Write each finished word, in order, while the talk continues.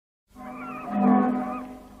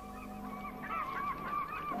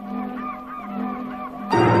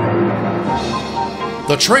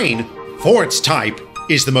The train, for its type,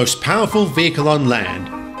 is the most powerful vehicle on land.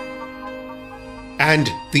 And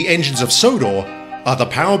the engines of Sodor are the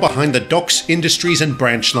power behind the docks, industries and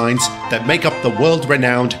branch lines that make up the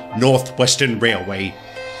world-renowned Northwestern Railway.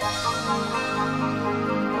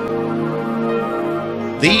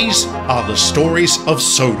 These are the stories of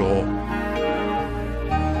Sodor.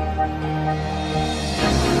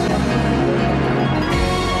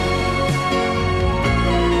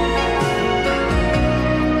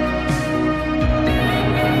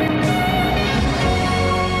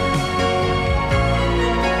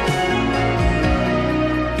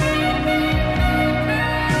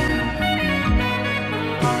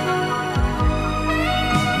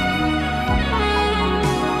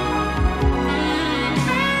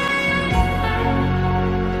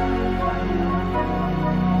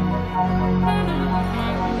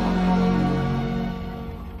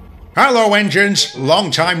 Hello, engines.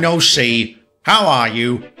 Long time no see. How are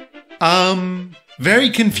you? Very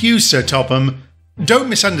confused, Sir Topham. Don't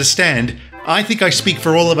misunderstand. I think I speak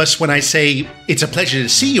for all of us when I say it's a pleasure to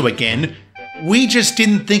see you again. We just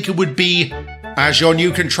didn't think it would be as your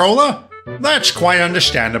new controller? That's quite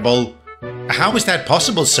understandable. How is that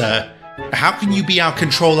possible, sir? How can you be our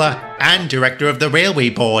controller and director of the railway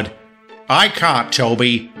board? I can't,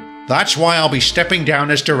 Toby. That's why I'll be stepping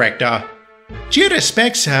down as director. Due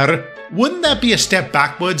respect, sir, wouldn't that be a step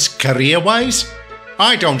backwards, career-wise?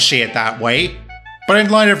 I don't see it that way, but in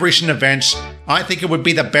light of recent events, I think it would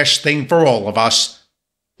be the best thing for all of us.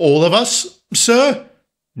 All of us, sir?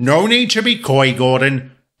 No need to be coy,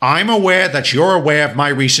 Gordon. I'm aware that you're aware of my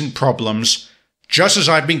recent problems, just as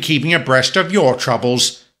I've been keeping abreast of your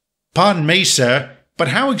troubles. Pardon me, sir, but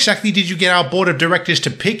how exactly did you get our board of directors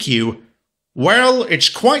to pick you? Well, it's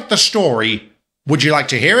quite the story. Would you like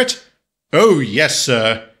to hear it? Oh, yes,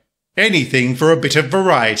 sir. Anything for a bit of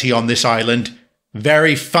variety on this island.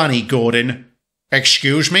 Very funny, Gordon.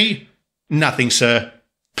 Excuse me? Nothing, sir.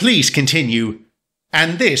 Please continue.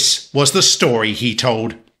 And this was the story he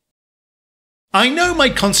told. I know my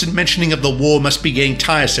constant mentioning of the war must be getting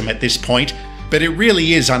tiresome at this point, but it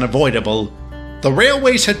really is unavoidable. The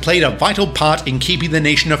railways had played a vital part in keeping the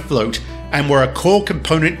nation afloat and were a core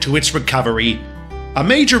component to its recovery. A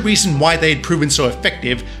major reason why they had proven so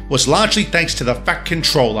effective was largely thanks to the Fat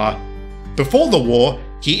Controller. Before the war,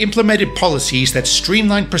 he implemented policies that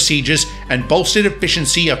streamlined procedures and bolstered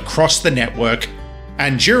efficiency across the network.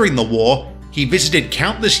 And during the war, he visited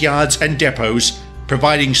countless yards and depots,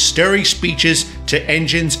 providing stirring speeches to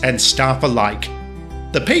engines and staff alike.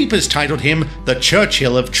 The papers titled him the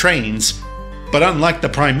Churchill of Trains, but unlike the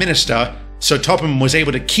Prime Minister, Sir Topham was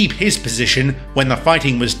able to keep his position when the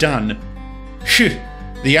fighting was done. Phew,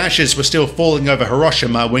 the ashes were still falling over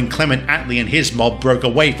Hiroshima when Clement Attlee and his mob broke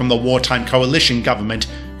away from the wartime coalition government,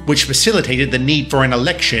 which facilitated the need for an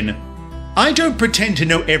election. I don't pretend to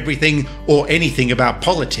know everything or anything about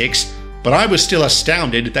politics, but I was still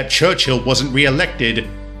astounded that Churchill wasn't re-elected.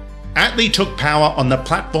 Attlee took power on the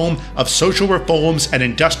platform of social reforms and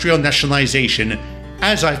industrial nationalisation,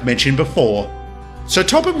 as I've mentioned before. Sir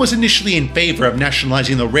Topham was initially in favour of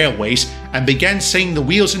nationalising the railways and began setting the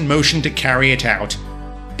wheels in motion to carry it out.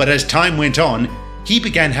 But as time went on, he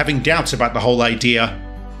began having doubts about the whole idea.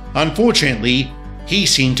 Unfortunately, he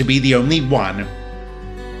seemed to be the only one.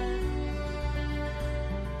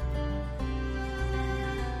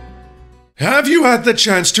 Have you had the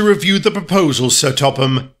chance to review the proposals, Sir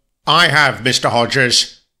Topham? I have, Mr.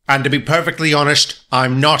 Hodges, and to be perfectly honest,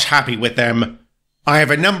 I'm not happy with them. I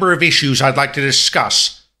have a number of issues I'd like to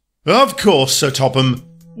discuss. Of course, Sir Topham.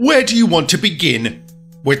 Where do you want to begin?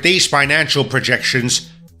 With these financial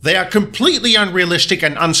projections, they are completely unrealistic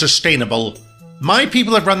and unsustainable. My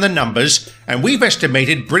people have run the numbers, and we've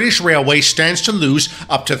estimated British Railways stands to lose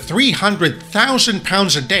up to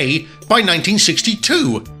 £300,000 a day by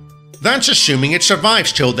 1962. That's assuming it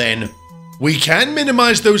survives till then. We can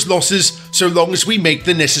minimise those losses so long as we make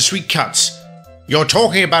the necessary cuts. You're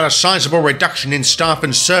talking about a sizable reduction in staff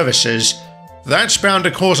and services. That's bound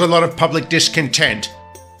to cause a lot of public discontent.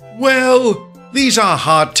 Well, these are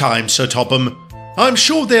hard times, Sir Topham. I'm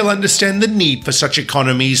sure they'll understand the need for such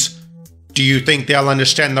economies. Do you think they'll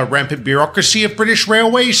understand the rampant bureaucracy of British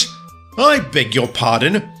Railways? I beg your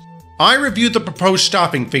pardon. I reviewed the proposed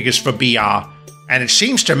staffing figures for BR, and it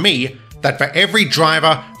seems to me that for every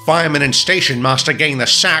driver, fireman and station master getting the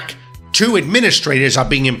sack, 2 administrators are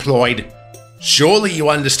being employed. Surely you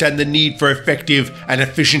understand the need for effective and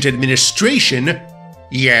efficient administration?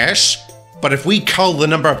 Yes, but if we cull the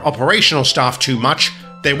number of operational staff too much,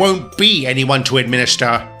 there won't be anyone to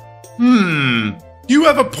administer. You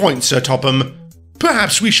have a point, Sir Topham.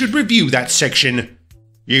 Perhaps we should review that section.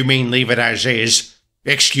 You mean leave it as is?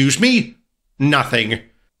 Excuse me? Nothing.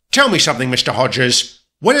 Tell me something, Mr. Hodges.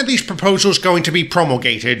 When are these proposals going to be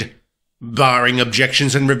promulgated? Barring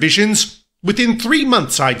objections and revisions, within 3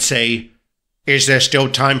 months, I'd say. Is there still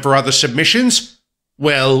time for other submissions?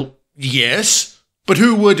 Well, yes, but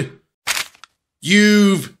who would...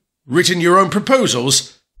 You've written your own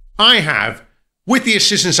proposals? I have, with the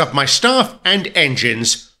assistance of my staff and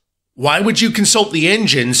engines. Why would you consult the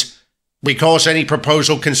engines? Because any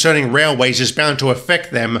proposal concerning railways is bound to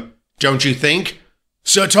affect them, don't you think?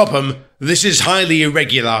 Sir Topham, this is highly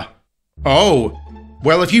irregular. Oh,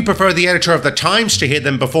 well, if you prefer the editor of the Times to hear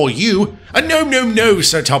them before you... No,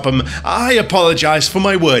 Sir Topham. I apologise for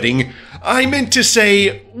my wording. I meant to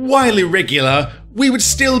say, while irregular, we would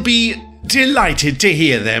still be delighted to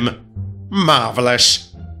hear them.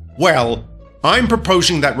 Marvellous. Well, I'm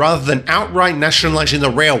proposing that rather than outright nationalising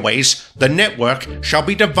the railways, the network shall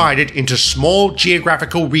be divided into small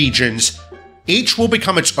geographical regions. Each will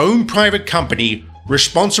become its own private company,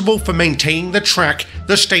 responsible for maintaining the track,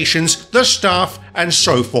 the stations, the staff, and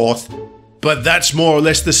so forth. But that's more or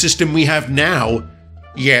less the system we have now.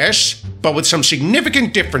 Yes, but with some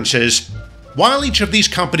significant differences. While each of these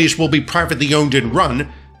companies will be privately owned and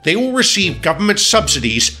run, they will receive government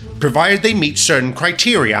subsidies provided they meet certain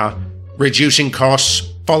criteria, reducing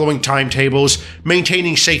costs, following timetables,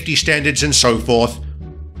 maintaining safety standards, and so forth.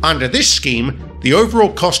 Under this scheme, the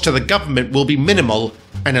overall cost to the government will be minimal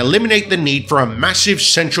and eliminate the need for a massive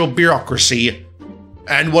central bureaucracy.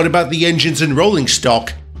 And what about the engines and rolling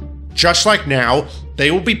stock? Just like now, they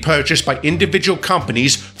will be purchased by individual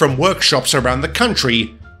companies from workshops around the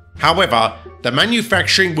country. However, the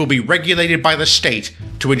manufacturing will be regulated by the state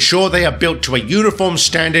to ensure they are built to a uniform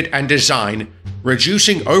standard and design,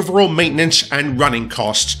 reducing overall maintenance and running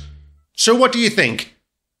costs. So what do you think?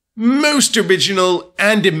 Most original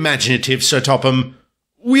and imaginative, Sir Topham.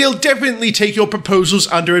 We'll definitely take your proposals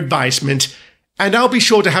under advisement, and I'll be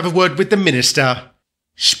sure to have a word with the Minister.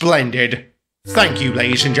 Splendid. Thank you,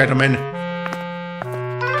 ladies and gentlemen.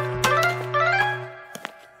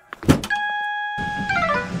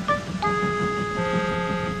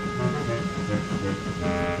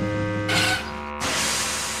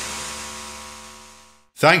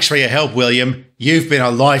 Thanks for your help, William. You've been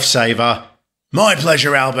a lifesaver. My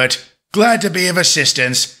pleasure, Albert. Glad to be of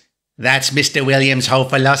assistance. That's Mr. William's whole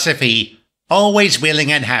philosophy. Always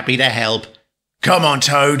willing and happy to help. Come on,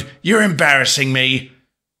 Toad. You're embarrassing me.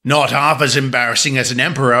 Not half as embarrassing as an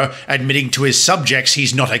emperor admitting to his subjects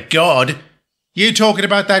he's not a god. You talking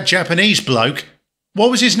about that Japanese bloke?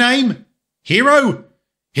 What was his name? Hiro?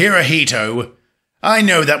 Hirohito. I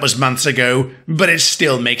know that was months ago, but it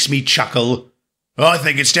still makes me chuckle. I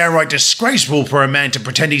think it's downright disgraceful for a man to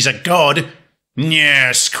pretend he's a god.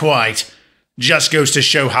 Yes, quite. Just goes to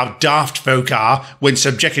show how daft folk are when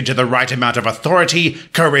subjected to the right amount of authority,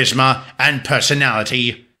 charisma, and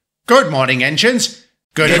personality. Good morning, engines.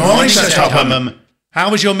 Good morning, Sir Topham.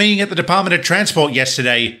 How was your meeting at the Department of Transport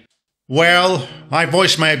yesterday? Well, I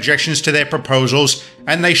voiced my objections to their proposals,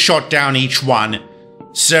 and they shot down each one.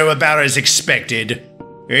 So about as expected.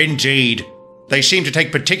 Indeed. They seem to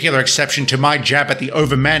take particular exception to my jab at the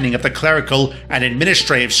overmanning of the clerical and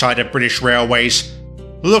administrative side of British railways.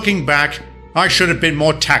 Looking back, I should have been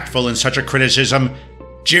more tactful in such a criticism.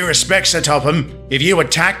 Due respect, Sir Topham, if you were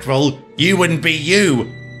tactful, you wouldn't be you.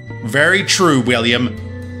 Very true, William.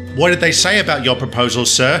 What did they say about your proposals,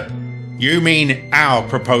 sir? You mean our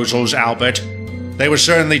proposals, Albert. They were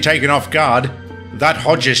certainly taken off guard. That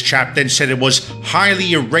Hodges chap then said it was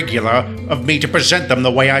highly irregular of me to present them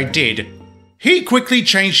the way I did. He quickly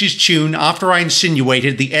changed his tune after I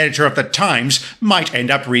insinuated the editor of the Times might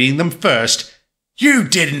end up reading them first. You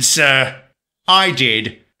didn't, sir. I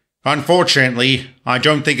did. Unfortunately, I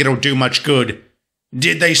don't think it'll do much good.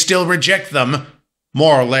 Did they still reject them?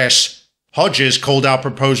 More or less. Hodges called our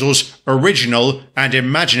proposals original and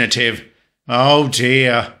imaginative. Oh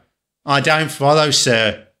dear. I don't follow,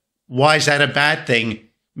 sir. Why is that a bad thing?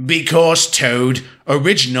 Because, Toad,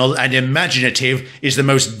 original and imaginative is the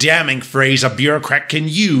most damning phrase a bureaucrat can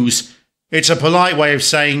use. It's a polite way of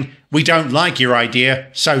saying, we don't like your idea,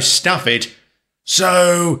 so stuff it.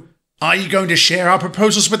 So, are you going to share our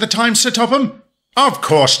proposals with the Times, Sir Topham? Of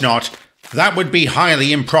course not. That would be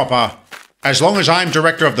highly improper. As long as I'm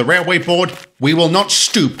director of the Railway Board, we will not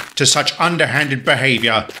stoop to such underhanded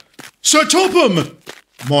behaviour. Sir Topham!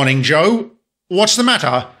 Morning, Joe. What's the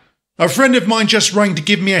matter? A friend of mine just rang to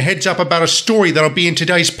give me a heads up about a story that'll be in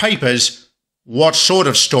today's papers. What sort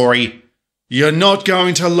of story? You're not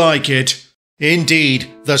going to like it. Indeed,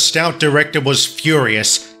 the stout director was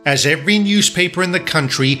furious, as every newspaper in the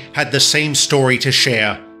country had the same story to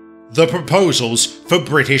share. The proposals for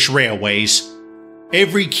British Railways.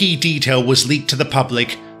 Every key detail was leaked to the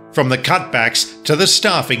public, from the cutbacks to the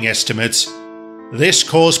staffing estimates. This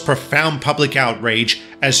caused profound public outrage,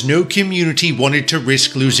 as no community wanted to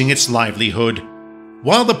risk losing its livelihood.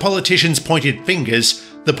 While the politicians pointed fingers,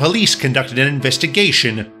 the police conducted an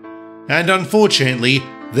investigation, and unfortunately,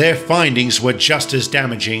 their findings were just as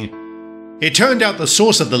damaging. It turned out the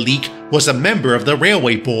source of the leak was a member of the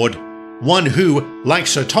railway board, one who, like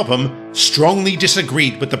Sir Topham, strongly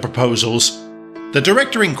disagreed with the proposals. The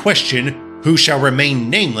director in question, who shall remain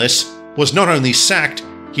nameless, was not only sacked,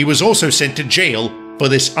 he was also sent to jail for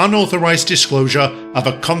this unauthorized disclosure of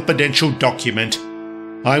a confidential document.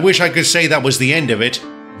 I wish I could say that was the end of it,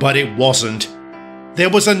 but it wasn't. There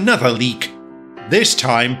was another leak. This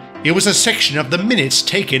time, it was a section of the minutes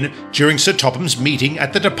taken during Sir Topham's meeting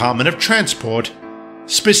at the Department of Transport.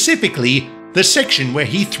 Specifically, the section where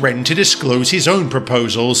he threatened to disclose his own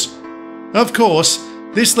proposals. Of course,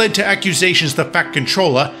 this led to accusations the Fat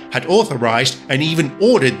Controller had authorized and even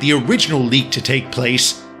ordered the original leak to take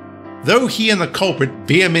place. Though he and the culprit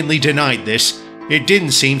vehemently denied this, it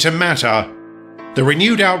didn't seem to matter. The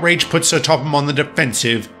renewed outrage put Sir Topham on the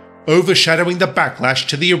defensive, overshadowing the backlash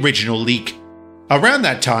to the original leak. Around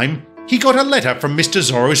that time, he got a letter from Mr.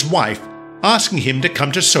 Zorro's wife, asking him to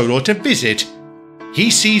come to Sodor to visit.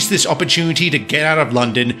 He seized this opportunity to get out of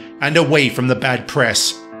London and away from the bad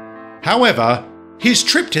press. However, his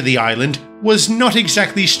trip to the island was not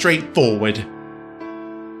exactly straightforward.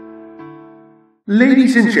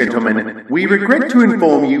 Ladies and gentlemen, we regret to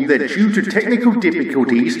inform you that due to technical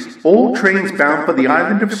difficulties, all trains bound for the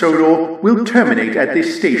island of Sodor will terminate at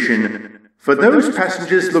this station. For those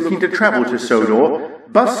passengers looking to travel to Sodor,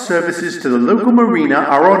 bus services to the local marina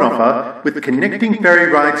are on offer with connecting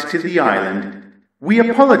ferry rides to the island. We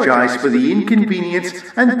apologize for the inconvenience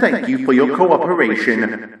and thank you for your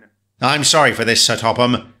cooperation. I'm sorry for this, Sir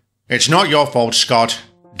Topham. It's not your fault, Scott.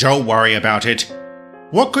 Don't worry about it.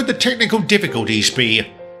 What could the technical difficulties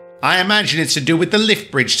be? I imagine it's to do with the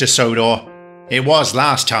lift bridge to Sodor. It was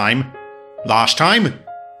last time. Last time?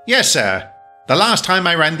 Yes, sir. The last time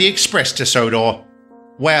I ran the express to Sodor.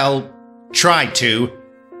 Well, tried to.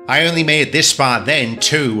 I only made it this far then,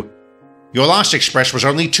 too. Your last express was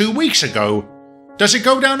only 2 weeks ago. Does it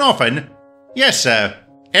go down often? Yes, sir.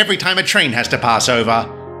 Every time a train has to pass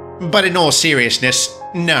over. But in all seriousness,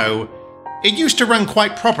 no. It used to run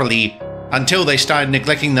quite properly, until they started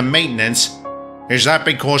neglecting the maintenance. Is that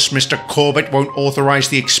because Mr. Corbett won't authorize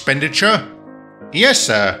the expenditure? Yes,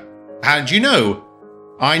 sir. How did you know?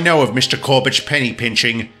 I know of Mr. Corbett's penny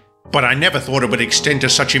pinching, but I never thought it would extend to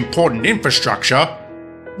such important infrastructure.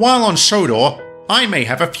 While on Sodor, I may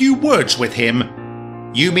have a few words with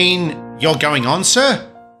him. You mean you're going on, sir?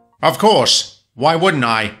 Of course. Why wouldn't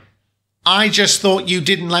I? I just thought you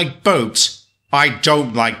didn't like boats. I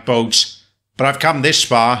don't like boats, but I've come this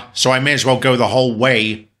far, so I may as well go the whole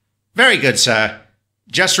way. Very good, sir.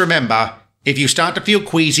 Just remember, if you start to feel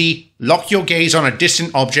queasy, lock your gaze on a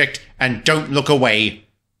distant object and don't look away.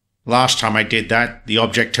 Last time I did that, the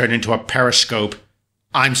object turned into a periscope.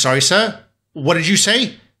 I'm sorry, sir? What did you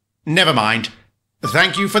say? Never mind.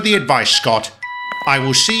 Thank you for the advice, Scott. I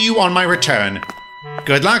will see you on my return.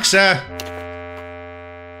 Good luck, sir.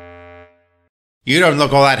 You don't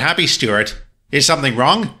look all that happy, Stuart. Is something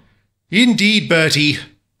wrong? Indeed, Bertie.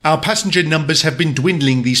 Our passenger numbers have been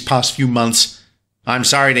dwindling these past few months. I'm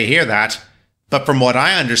sorry to hear that. But from what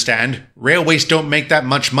I understand, railways don't make that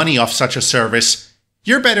much money off such a service.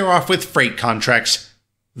 You're better off with freight contracts.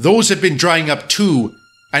 Those have been drying up too,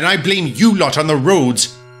 and I blame you lot on the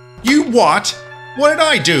roads. You what? What did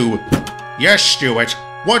I do? Yes, Stuart.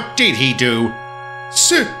 What did he do?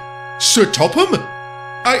 Sir Topham?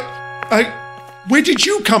 Where did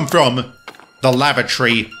you come from? The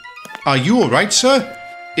lavatory. Are you alright, sir?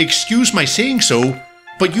 Excuse my saying so,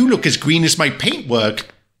 but you look as green as my paintwork.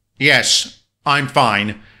 Yes, I'm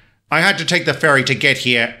fine. I had to take the ferry to get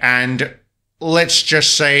here, and let's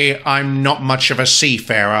just say I'm not much of a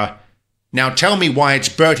seafarer. Now tell me why it's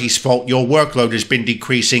Bertie's fault your workload has been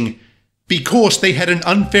decreasing. Because they had an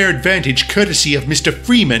unfair advantage courtesy of Mr.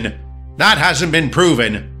 Freeman. That hasn't been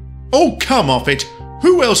proven. Oh, come off it.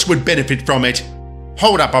 Who else would benefit from it?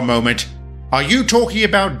 Hold up a moment. Are you talking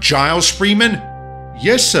about Giles Freeman?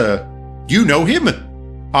 Yes, sir. You know him?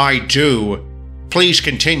 I do. Please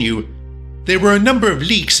continue. There were a number of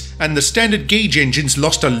leaks and the standard gauge engines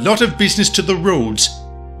lost a lot of business to the roads.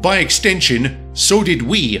 By extension, so did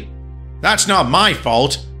we. That's not my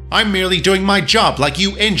fault. I'm merely doing my job like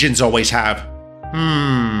you engines always have.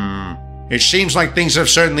 It seems like things have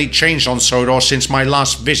certainly changed on Sodor since my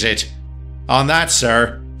last visit. On that,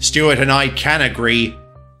 sir, Stuart and I can agree.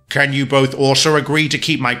 Can you both also agree to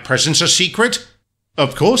keep my presence a secret?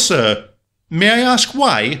 Of course, sir. May I ask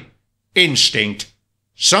why? Instinct.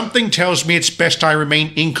 Something tells me it's best I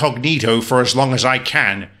remain incognito for as long as I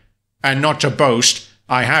can. And not to boast,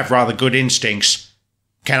 I have rather good instincts.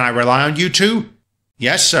 Can I rely on you two?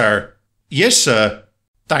 Yes, sir. Yes, sir.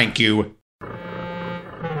 Thank you.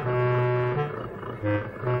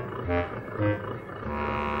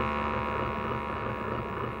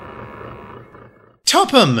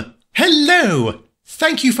 Topham! Hello!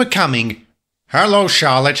 Thank you for coming. Hello,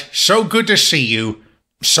 Charlotte. So good to see you.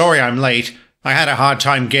 Sorry I'm late. I had a hard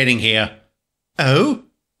time getting here. Oh?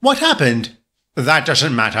 What happened? That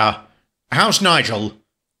doesn't matter. How's Nigel?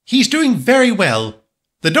 He's doing very well.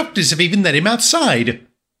 The doctors have even let him outside.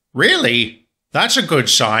 Really? That's a good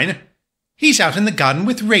sign. He's out in the garden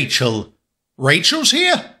with Rachel. Rachel's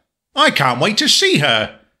here? I can't wait to see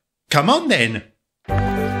her. Come on then.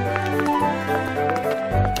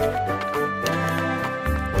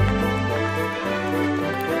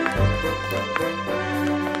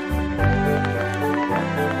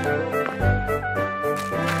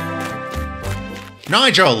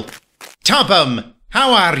 Nigel! Topham!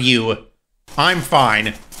 How are you? I'm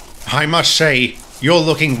fine. I must say, you're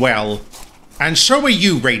looking well. And so are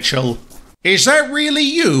you, Rachel. Is that really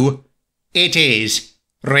you? It is.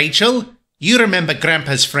 Rachel, you remember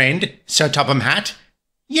Grandpa's friend, Sir Topham Hatt?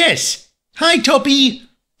 Yes. Hi, Toppy.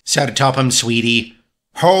 Sir Topham, sweetie.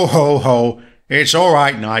 Ho, ho, ho. It's all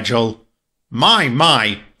right, Nigel.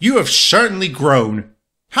 My, you have certainly grown.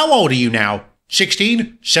 How old are you now?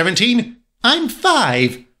 16? 17? I'm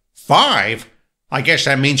 5. 5? I guess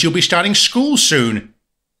that means you'll be starting school soon.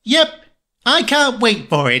 Yep, I can't wait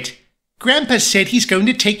for it. Grandpa said he's going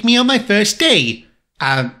to take me on my first day.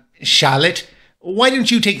 Charlotte, why don't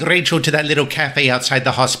you take Rachel to that little cafe outside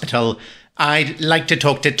the hospital? I'd like to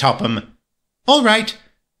talk to Topham. All right.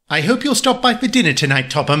 I hope you'll stop by for dinner tonight,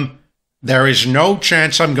 Topham. There is no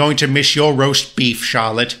chance I'm going to miss your roast beef,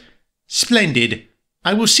 Charlotte. Splendid.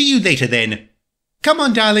 I will see you later then. Come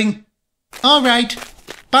on, darling. All right.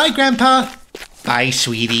 Bye, Grandpa. Bye,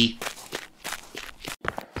 sweetie.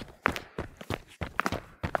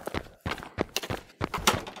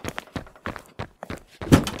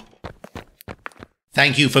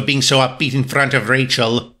 Thank you for being so upbeat in front of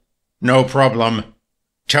Rachel. No problem.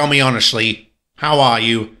 Tell me honestly, how are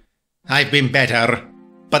you? I've been better,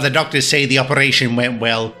 but the doctors say the operation went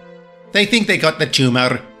well. They think they got the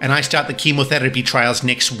tumor, and I start the chemotherapy trials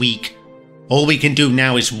next week. All we can do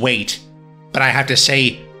now is wait. But I have to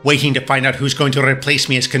say, waiting to find out who's going to replace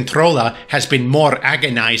me as controller has been more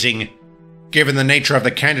agonizing. Given the nature of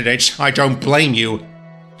the candidates, I don't blame you.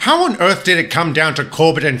 How on earth did it come down to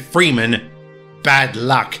Corbett and Freeman? Bad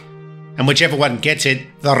luck. And whichever one gets it,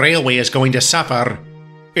 the railway is going to suffer.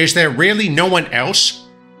 Is there really no one else?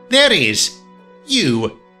 There is.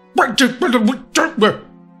 You.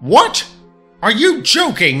 What? Are you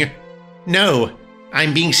joking? No,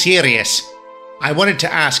 I'm being serious. I wanted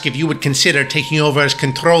to ask if you would consider taking over as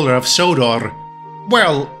controller of Sodor.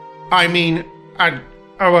 Well, I mean,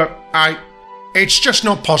 it's just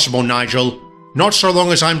not possible, Nigel. Not so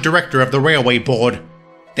long as I'm director of the railway board.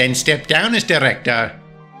 Then step down as director.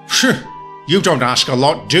 You don't ask a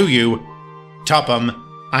lot, do you? Topham,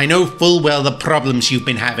 I know full well the problems you've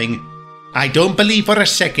been having. I don't believe for a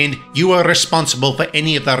second you are responsible for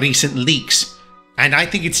any of the recent leaks. And I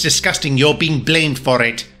think it's disgusting you're being blamed for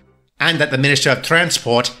it. And that the Minister of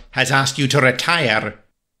Transport has asked you to retire.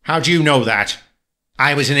 How do you know that?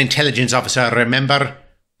 I was an intelligence officer, remember?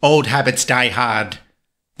 Old habits die hard.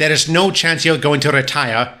 There is no chance you're going to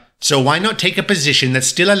retire, so why not take a position that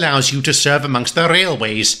still allows you to serve amongst the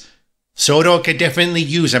railways? Sodor could definitely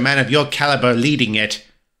use a man of your caliber leading it.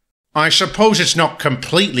 I suppose it's not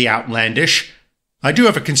completely outlandish. I do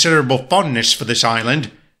have a considerable fondness for this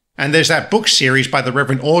island. And there's that book series by the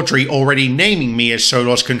Reverend Audrey already naming me as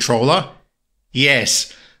Sodor's controller.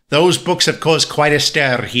 Yes, those books have caused quite a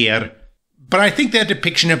stir here. But I think their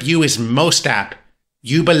depiction of you is most apt.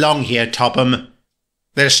 You belong here, Topham.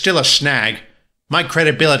 There's still a snag. My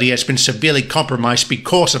credibility has been severely compromised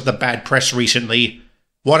because of the bad press recently.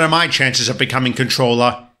 What are my chances of becoming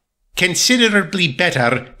controller? Considerably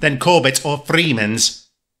better than Corbett's or Freeman's.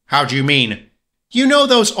 How do you mean? You know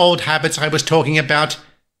those old habits I was talking about?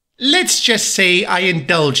 Let's just say I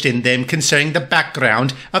indulged in them concerning the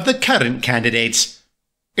background of the current candidates.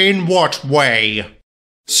 In what way?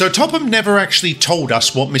 So Topham never actually told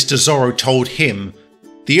us what Mr. Zorro told him.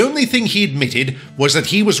 The only thing he admitted was that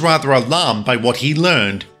he was rather alarmed by what he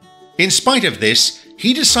learned. In spite of this,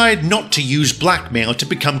 he decided not to use blackmail to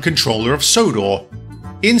become controller of Sodor.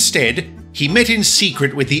 Instead, he met in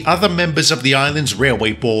secret with the other members of the island's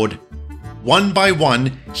railway board. One by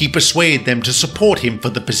one, he persuaded them to support him for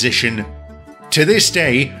the position. To this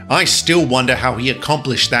day, I still wonder how he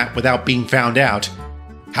accomplished that without being found out.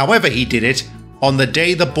 However he did it, on the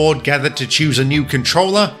day the board gathered to choose a new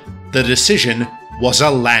controller, the decision was a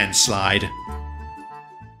landslide.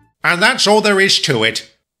 And that's all there is to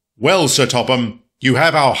it. Well, Sir Topham, you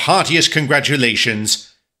have our heartiest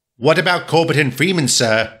congratulations. What about Corbett and Freeman,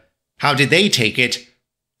 sir? How did they take it?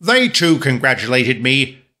 They too congratulated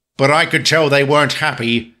me, but I could tell they weren't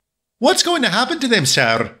happy. What's going to happen to them,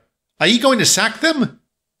 sir? Are you going to sack them?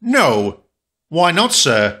 No. Why not,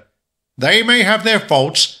 sir? They may have their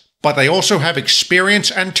faults, but they also have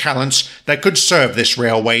experience and talents that could serve this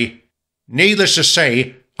railway. Needless to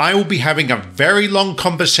say, I will be having a very long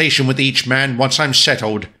conversation with each man once I'm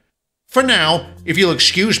settled. For now, if you'll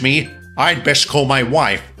excuse me, I'd best call my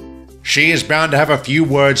wife. She is bound to have a few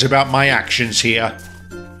words about my actions here.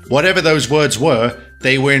 Whatever those words were,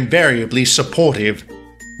 they were invariably supportive.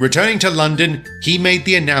 Returning to London, he made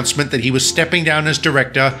the announcement that he was stepping down as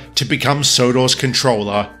director to become Sodor's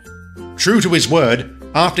controller. True to his word,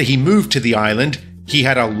 after he moved to the island, he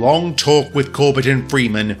had a long talk with Corbett and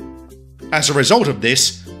Freeman. As a result of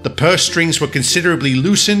this, the purse strings were considerably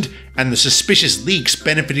loosened and the suspicious leaks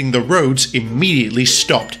benefiting the roads immediately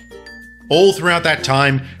stopped. All throughout that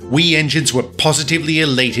time, we engines were positively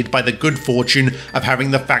elated by the good fortune of having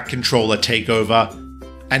the Fat Controller take over.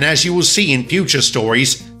 And as you will see in future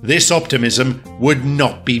stories, this optimism would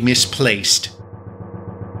not be misplaced.